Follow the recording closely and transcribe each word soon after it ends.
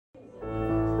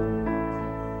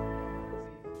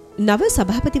නව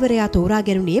සභාපතිවරයා තෝරා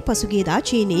ගැනුණේ පසුගියදා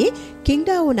චීනයේ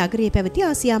කින්ග්ඩාවෝ නගරයේ පැවති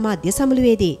ආසියා මාධ්‍ය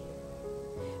සමුළුවේදී.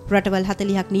 රටවල්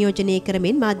 40ක් නියෝජනය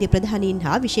කරමින් මාධ්‍ය ප්‍රධානීන්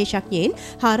හා විශේෂඥයින්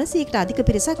 400කට අධික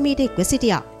පිරිසක් මීට එක්ව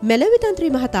සිටියා. මෙලොව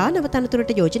තන්ත්‍රී මහතා නව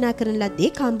තනතුරට යෝජනා කරන ලද්දේ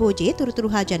කාම්බෝජයේ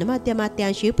තොරතුරු හා ජනමාධ්‍ය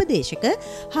අමාත්‍යාංශයේ උපදේශක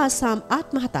හාසාම්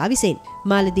ආත්මහතා විසින්.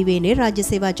 මාලදිවයිනේ රාජ්‍ය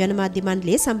සේවා ජනමාධ්‍ය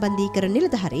මණ්ඩලයේ සම්බන්ධීකරණ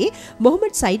නිලධාරී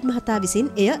මොහමඩ් සයිඩ් මහතා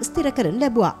විසින් එය ස්ථිර කරන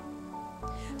ලැබුවා.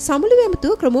 සමුළුවේ ඇමතු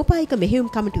ක්‍රමෝපායික මෙහෙයුම්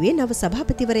කමිටුවේ නව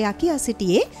සභාපතිවරයා කියා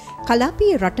සිටියේ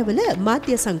කලාපීය රටවල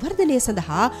මාධ්‍ය සංවර්ධනය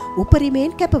සඳහා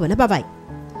උපරිමයෙන් කැපවන බවයි.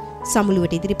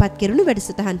 සමුළුවට ඉදිරිපත් කෙරුණු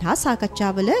වැඩසටහන් හා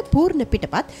සාකච්ඡාවල පූර්ණ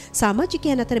පිටපත්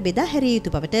සමාජිකයන් අතර බෙදා හැරිය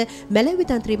යුතු බවට මැලවි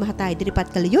තන්ත්‍රී මහතා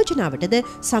ඉදිරිපත් කළ යෝජනාවටද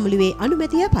සමුළුවේ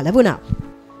අනුමැතිය පළ වුණා.